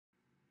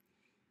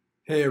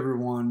Hey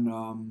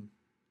everyone,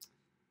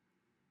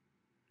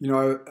 you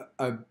know,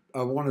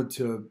 I wanted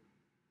to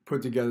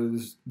put together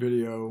this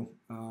video,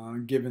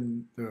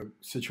 given the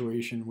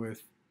situation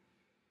with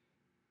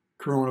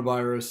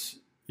coronavirus.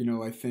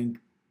 I think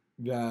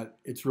that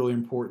it's really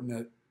important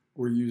that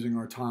we're using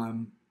our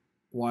time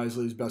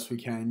wisely as best we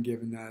can,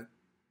 given that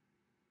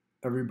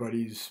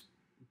everybody's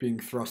being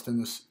thrust in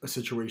this a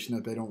situation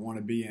that they don't want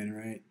to be in,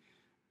 right?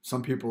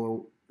 Some people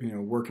are,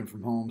 working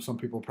from home. Some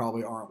people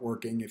probably aren't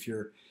working if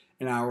you're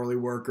an hourly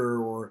worker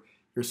or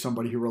you're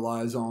somebody who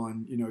relies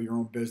on, your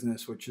own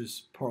business, which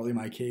is partly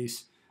my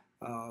case.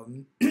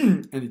 And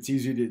it's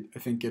easy to, I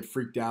think, get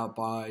freaked out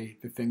by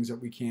the things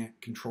that we can't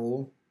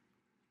control.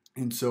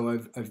 And so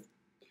I've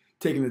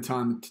taken the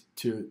time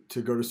to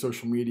go to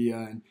social media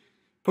and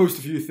post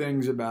a few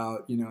things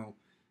about,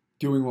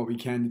 doing what we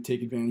can to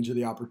take advantage of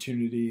the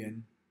opportunity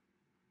and,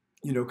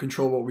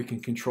 control what we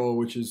can control,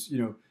 which is,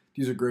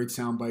 these are great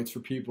sound bites for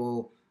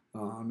people,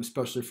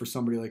 especially for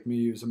somebody like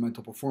me who's a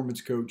mental performance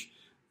coach.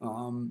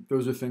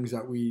 Those are things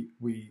that we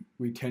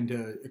tend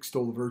to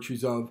extol the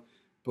virtues of,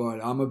 but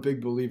I'm a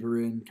big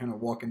believer in kind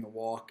of walking the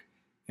walk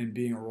and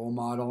being a role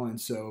model. And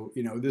so,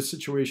 this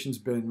situation's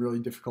been really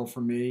difficult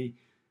for me.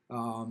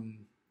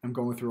 I'm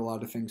going through a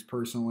lot of things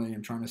personally.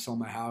 I'm trying to sell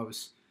my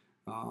house.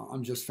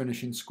 I'm just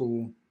finishing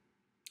school.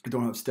 I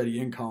don't have steady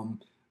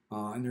income,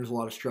 and there's a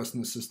lot of stress in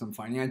the system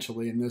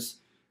financially. And this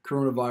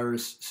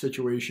coronavirus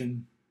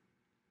situation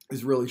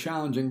is really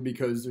challenging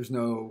because there's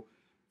no,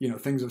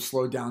 things have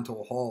slowed down to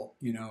a halt.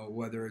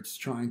 Whether it's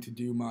trying to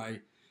do my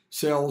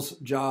sales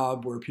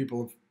job where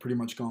people have pretty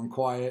much gone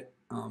quiet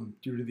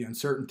due to the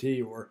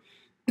uncertainty, or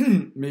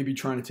maybe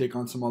trying to take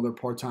on some other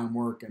part-time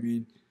work. I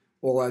mean,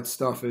 all that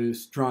stuff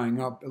is drying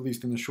up, at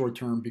least in the short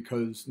term,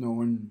 because no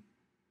one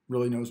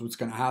really knows what's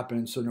going to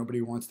happen, so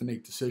nobody wants to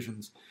make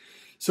decisions.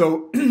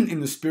 So, in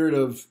the spirit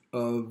of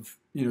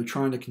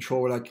trying to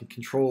control what I can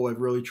control,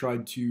 I've really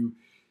tried to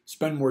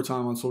spend more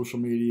time on social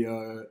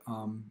media,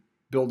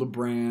 build a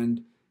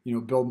brand,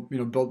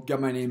 get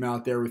my name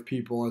out there with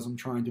people as I'm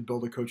trying to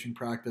build a coaching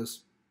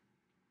practice.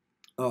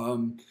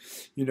 Um,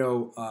 you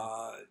know,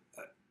 uh,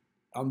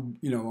 I'm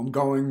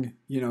going,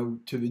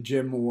 to the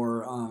gym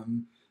more.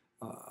 I'm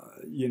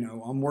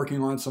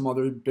working on some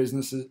other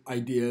business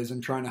ideas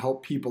and trying to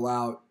help people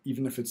out,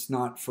 even if it's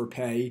not for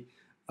pay,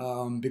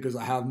 because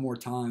I have more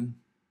time.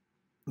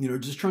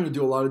 Just trying to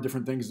do a lot of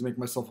different things to make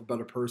myself a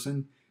better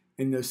person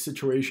in this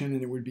situation.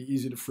 And it would be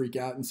easy to freak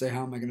out and say,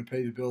 how am I going to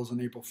pay the bills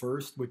on April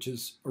 1st, which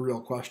is a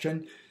real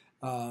question.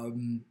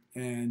 And,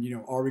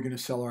 are we going to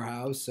sell our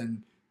house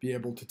and be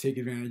able to take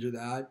advantage of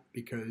that?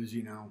 Because,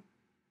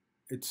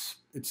 it's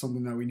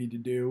something that we need to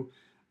do.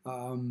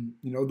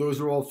 Those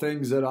are all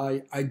things that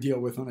I deal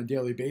with on a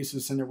daily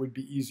basis, and it would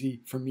be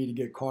easy for me to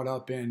get caught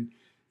up in,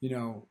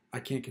 I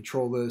can't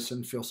control this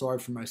and feel sorry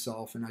for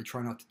myself, and I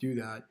try not to do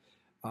that.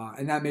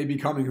 And that may be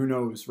coming, who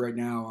knows? Right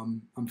now,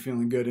 I'm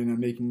feeling good, and I'm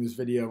making this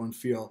video and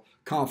feel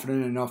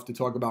confident enough to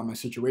talk about my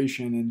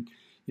situation. And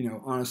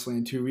honestly,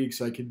 in 2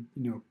 weeks, I could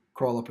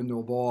crawl up into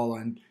a ball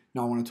and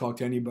not want to talk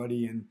to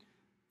anybody, and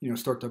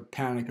start to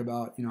panic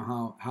about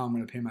how I'm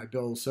going to pay my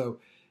bills. So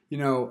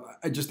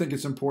I just think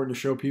it's important to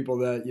show people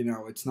that,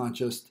 it's not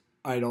just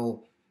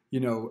idle,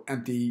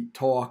 empty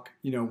talk,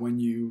 when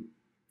you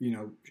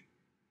know,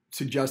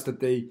 suggest that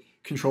they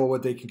control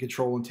what they can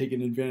control and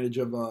taking advantage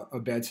of a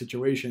bad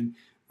situation.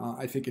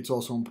 I think it's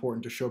also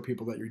important to show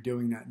people that you're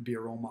doing that and be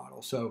a role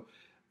model. So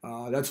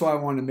that's why I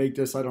wanted to make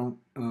this. I don't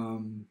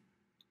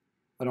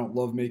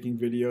love making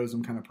videos.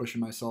 I'm kind of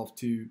pushing myself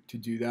to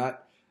do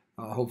that.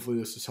 Hopefully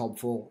this is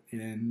helpful,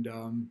 and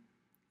I'm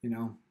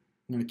going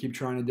to keep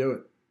trying to do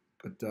it.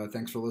 But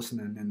thanks for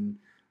listening, and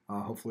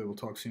hopefully we'll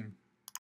talk soon.